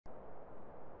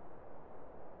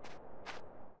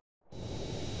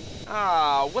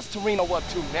Ah, what's Torino up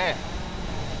to now?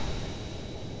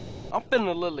 I'm feeling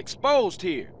a little exposed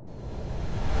here.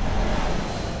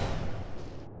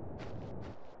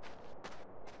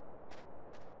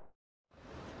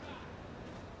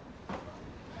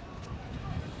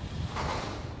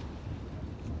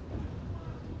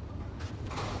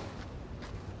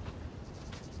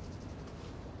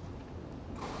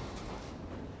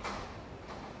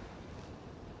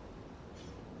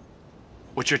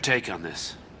 What's your take on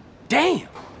this? Damn!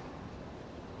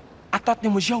 I thought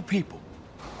them was your people.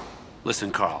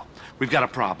 Listen, Carl, we've got a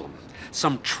problem.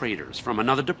 Some traitors from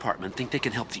another department think they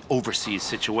can help the overseas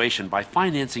situation by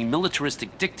financing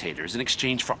militaristic dictators in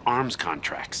exchange for arms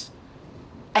contracts.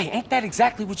 Hey, ain't that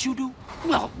exactly what you do?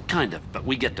 Well, kind of, but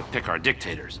we get to pick our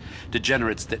dictators.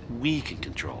 Degenerates that we can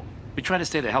control. We try to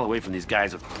stay the hell away from these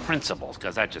guys with principles,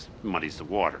 because that just muddies the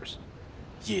waters.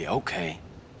 Yeah, okay.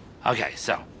 Okay,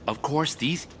 so, of course,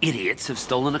 these idiots have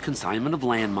stolen a consignment of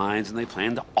landmines, and they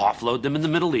plan to offload them in the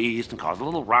Middle East and cause a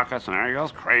little ruckus, and everybody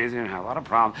goes crazy and have a lot of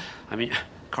problems. I mean,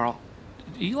 Carl,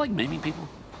 do you like maiming people?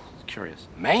 Curious.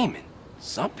 Maiming?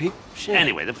 Some people, shit.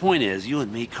 Anyway, the point is, you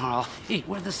and me, Carl, hey,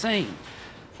 we're the same.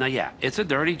 Now, yeah, it's a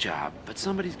dirty job, but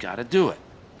somebody's got to do it.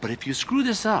 But if you screw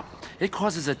this up, it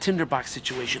causes a tinderbox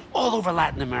situation all over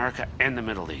Latin America and the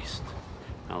Middle East.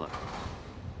 Now, look,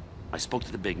 I spoke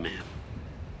to the big man.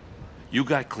 You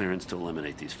got clearance to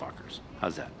eliminate these fuckers.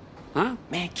 How's that? Huh?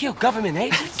 Man, kill government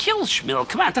agents? Kill Schmill.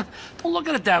 Come on, don't look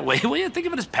at it that way. Will you? Think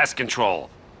of it as pest control.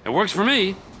 It works for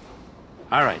me.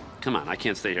 All right, come on. I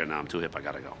can't stay here now. I'm too hip. I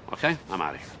gotta go. Okay? I'm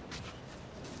out of here.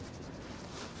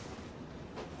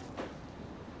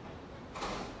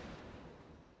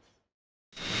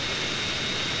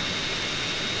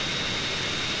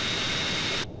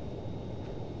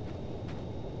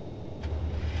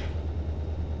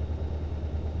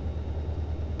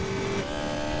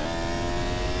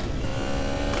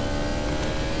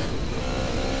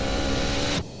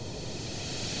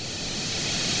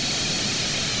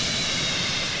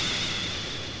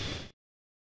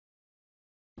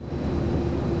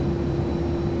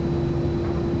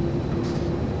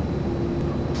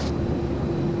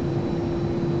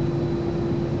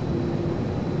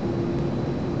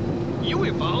 You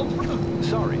evolved?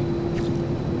 Sorry.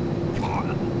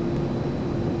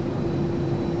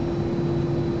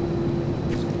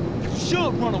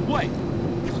 Should run away.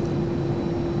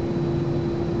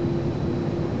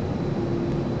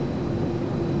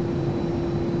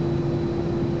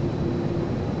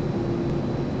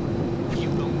 You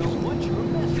don't know what you're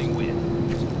messing with.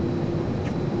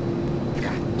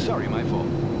 Sorry, my fault.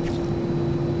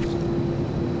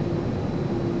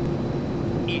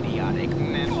 Idiotic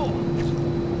man.